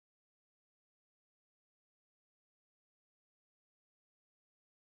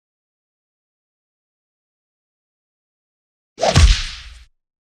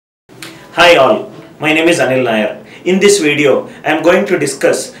Hi all, my name is Anil Nair. In this video, I am going to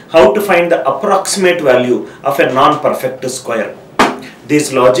discuss how to find the approximate value of a non-perfect square.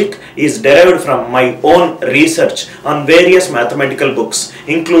 This logic is derived from my own research on various mathematical books,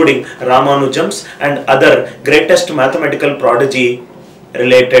 including Ramanujam's and other greatest mathematical prodigy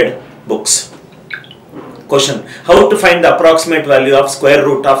related books. Question: how to find the approximate value of square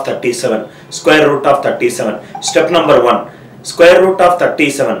root of 37? Square root of 37. Step number 1. Square root of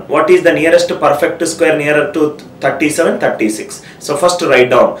 37. What is the nearest perfect square nearer to 37? 36. So first write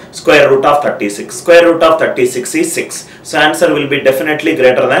down square root of 36. Square root of 36 is 6. So answer will be definitely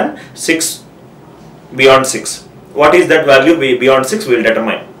greater than 6 beyond 6. What is that value beyond 6? We will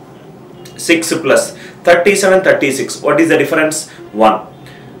determine. 6 plus 37, 36. What is the difference? 1.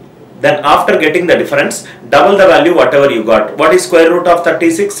 Then after getting the difference, double the value whatever you got. What is square root of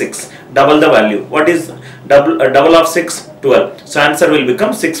 36? 6. Double the value. What is double of 6? 12. So answer will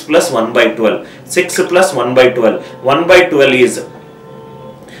become 6 plus 1 by 12. 6 plus 1 by 12. 1 by 12 is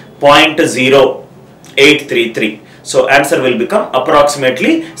 0.0833. So answer will become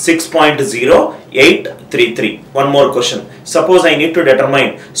approximately 6.0833. One more question. Suppose I need to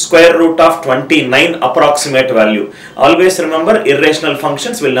determine square root of 29 approximate value. Always remember, irrational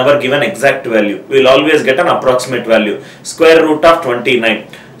functions will never give an exact value. We will always get an approximate value. Square root of 29.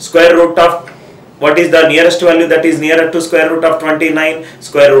 Square root of, what is the nearest value that is nearer to square root of 29?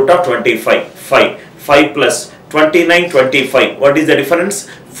 Square root of 25. 5. 5 plus 29, 25. What is the difference?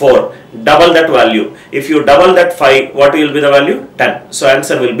 4. Double that value. If you double that 5, what will be the value? 10. So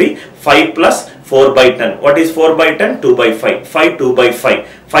answer will be 5 plus 4 by 10. What is 4 by 10? 2 by 5. 5 2 by 5.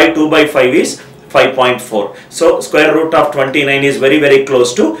 5 2 by 5 is 5.4. So square root of 29 is very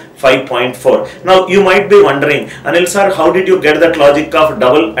close to 5.4. Now you might be wondering, Anil sir, how did you get that logic of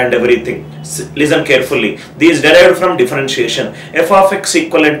double and everything? Listen carefully. These derived from differentiation. F of x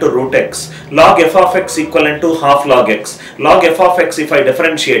equivalent to root x. Log f of x equivalent to half log x. Log f of x, if I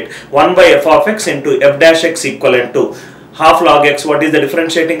differentiate 1 by f of x into f dash x equivalent to half log x. What is the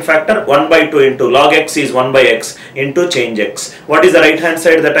differentiating factor? 1 by 2 into log x is 1 by x into change x. What is the right hand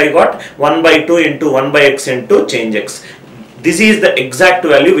side that I got? 1 by 2 into 1 by x into change x. This is the exact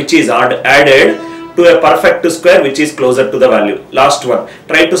value which is added to a perfect square which is closer to the value. Last one.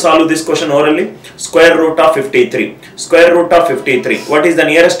 Try to solve this question orally. Square root of 53. Square root of 53. What is the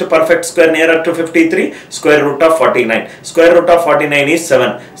nearest perfect square nearer to 53? Square root of 49. Square root of 49 is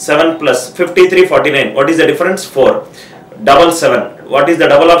 7. 7 plus 53, 49. What is the difference? 4. Double 7. What is the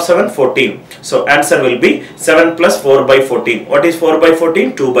double of 7? 14. So answer will be 7 plus 4 by 14. What is 4 by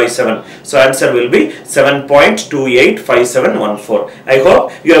 14? 2 by 7. So answer will be 7.285714. I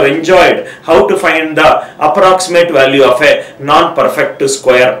hope you have enjoyed how to find the approximate value of a non-perfect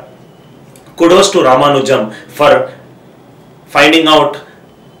square. Kudos to Ramanujam for finding out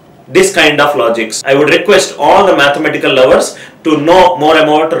this kind of logics. I would request all the mathematical lovers to know more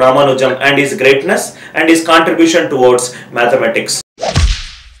about Ramanujam and his greatness and his contribution towards mathematics.